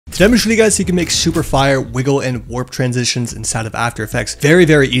demonstrate you guys so you can make super fire wiggle and warp transitions inside of After Effects very,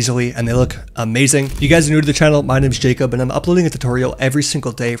 very easily, and they look amazing. If you guys are new to the channel, my name is Jacob, and I'm uploading a tutorial every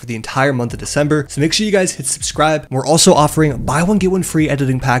single day for the entire month of December, so make sure you guys hit subscribe. We're also offering buy one get one free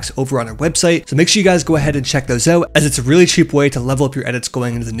editing packs over on our website, so make sure you guys go ahead and check those out, as it's a really cheap way to level up your edits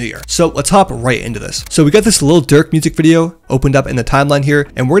going into the new year. So let's hop right into this. So we got this Lil Durk music video opened up in the timeline here,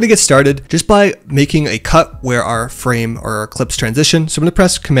 and we're gonna get started just by making a cut where our frame or our clips transition. So I'm gonna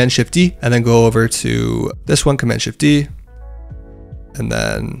press Cmd+Shift+D and then go over to this one, Cmd+Shift+D, and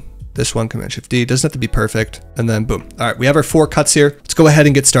then this one, Cmd+Shift+D. Doesn't have to be perfect. And then boom. All right, we have our 4 cuts here. Let's go ahead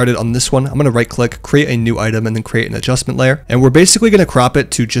and get started on this one. I'm gonna right click, create a new item, and then create an adjustment layer. And we're basically gonna crop it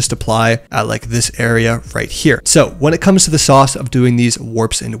to just apply at like this area right here. So when it comes to the sauce of doing these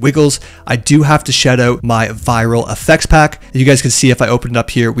warps and wiggles, I do have to shout out my viral effects pack. You guys can see if I open it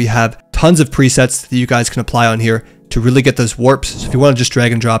up here, we have tons of presets that you guys can apply on here to really get those warps. So if you wanna just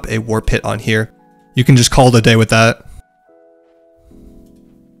drag and drop a warp hit on here, you can just call it a day with that.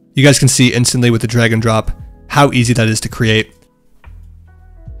 You guys can see instantly with the drag and drop how easy that is to create.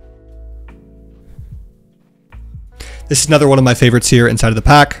 This is another one of my favorites here inside of the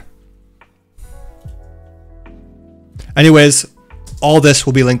pack. Anyways, all this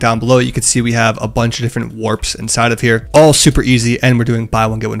will be linked down below. You can see we have a bunch of different warps inside of here, all super easy, and we're doing buy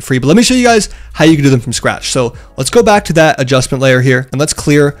one get one free. But let me show you guys how you can do them from scratch. So let's go back to that adjustment layer here, and let's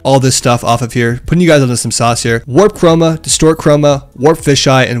clear all this stuff off of here, putting you guys onto some sauce here. Warp chroma, distort chroma, warp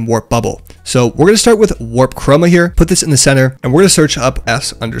fisheye, and warp bubble. So we're gonna start with warp chroma here, put this in the center, and we're gonna search up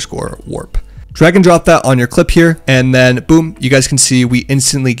s_warp. Drag and drop that on your clip here, and then boom, you guys can see we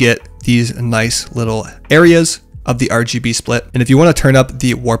instantly get these nice little areas of the RGB split. And if you want to turn up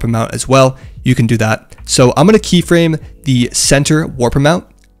the warp amount as well, you can do that. So I'm going to keyframe the center warp amount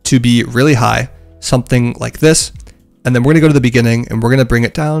to be really high, something like this. And then we're going to go to the beginning and we're going to bring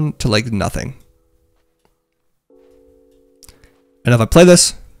it down to like nothing. And if I play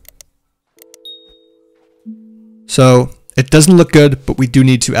this, so it doesn't look good, but we do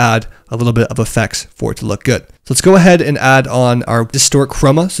need to add a little bit of effects for it to look good. So let's go ahead and add on our distort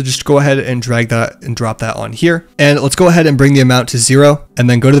chroma. So just go ahead and drag that and drop that on here. And let's go ahead and bring the amount to 0 and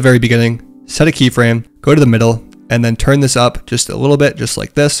then go to the very beginning, set a keyframe, go to the middle, and then turn this up just a little bit, just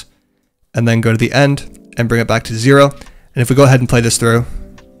like this. And then go to the end and bring it back to 0. And if we go ahead and play this through,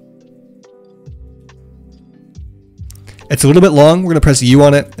 it's a little bit long. We're gonna press U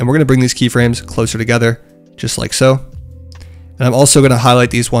on it and we're gonna bring these keyframes closer together, just like so. And I'm also gonna highlight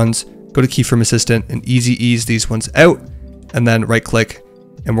these ones, go to Keyframe Assistant and easy ease these ones out, and then right click,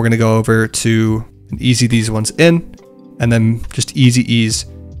 and we're gonna go over to and easy these ones in, and then just easy ease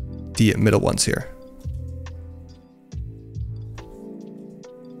the middle ones here.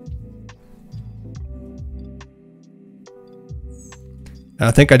 And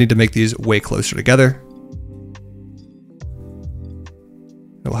I think I need to make these way closer together.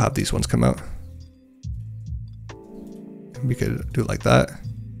 And we'll have these ones come out. We could do it like that.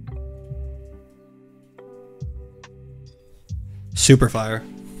 Super fire.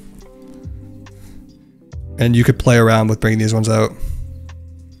 And you could play around with bringing these ones out.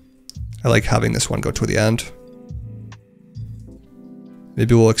 I like having this one go to the end.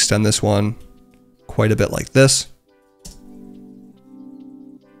 Maybe we'll extend this one quite a bit like this.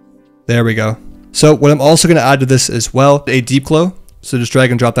 There we go. So what I'm also going to add to this as well, a deep glow. So just drag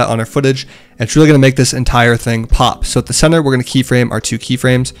and drop that on our footage. And it's really going to make this entire thing pop. So at the center, we're going to keyframe our 2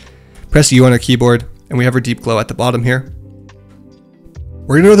 keyframes. Press U on our keyboard, and we have our deep glow at the bottom here.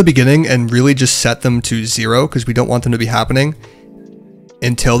 We're going to go to the beginning and really just set them to 0 because we don't want them to be happening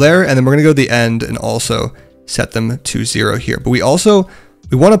until there. And then we're going to go to the end and also set them to 0 here. But we want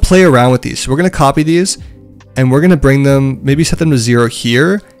to play around with these. So we're going to copy these and we're going to bring them, maybe set them to 0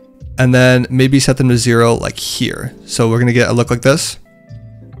 here. And then maybe set them to 0 like here. So we're gonna get a look like this.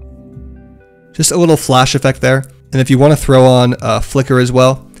 Just a little flash effect there. And if you wanna throw on a flicker as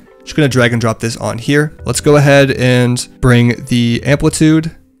well, just gonna drag and drop this on here. Let's go ahead and bring the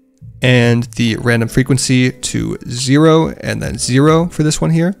amplitude and the random frequency to 0 and then 0 for this one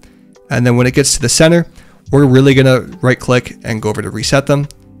here. And then when it gets to the center, we're really gonna right click and go over to reset them.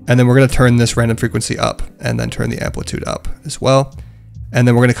 And then we're gonna turn this random frequency up and then turn the amplitude up as well. And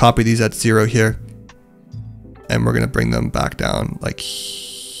then we're going to copy these at 0 here. And we're going to bring them back down like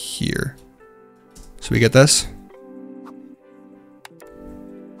here. So we get this.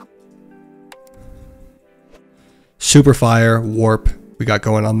 Super fire warp we got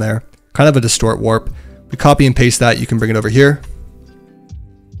going on there. Kind of a distort warp. We copy and paste that. You can bring it over here.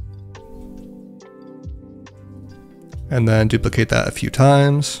 And then duplicate that a few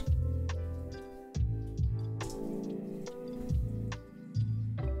times.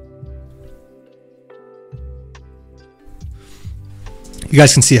 you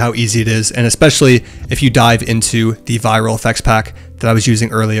guys can see how easy it is. And especially if you dive into the viral effects pack that I was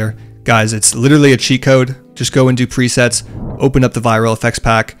using earlier, guys, it's literally a cheat code. Just go into presets, open up the viral effects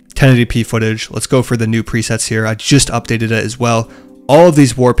pack, 1080p footage. Let's go for the new presets here. I just updated it as well. All of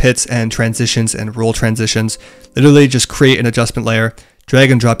these warp hits and transitions and roll transitions, literally just create an adjustment layer,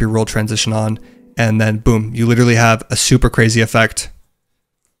 drag and drop your roll transition on, and then boom, you literally have a super crazy effect.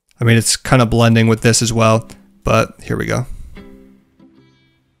 I mean, it's kind of blending with this as well, but here we go.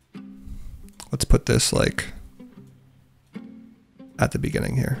 Let's put this like at the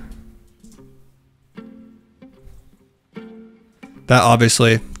beginning here. That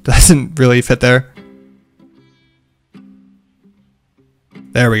obviously doesn't really fit there.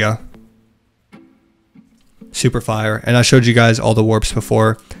 There we go. Super fire. And I showed you guys all the warps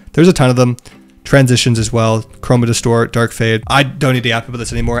before. There's a ton of them. Transitions as well. Chroma, distort, dark fade. I don't need to yap about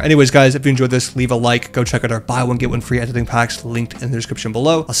this anymore. Anyways, guys, if you enjoyed this, leave a like. Go check out our buy one, get one free editing packs linked in the description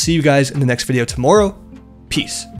below. I'll see you guys in the next video tomorrow. Peace.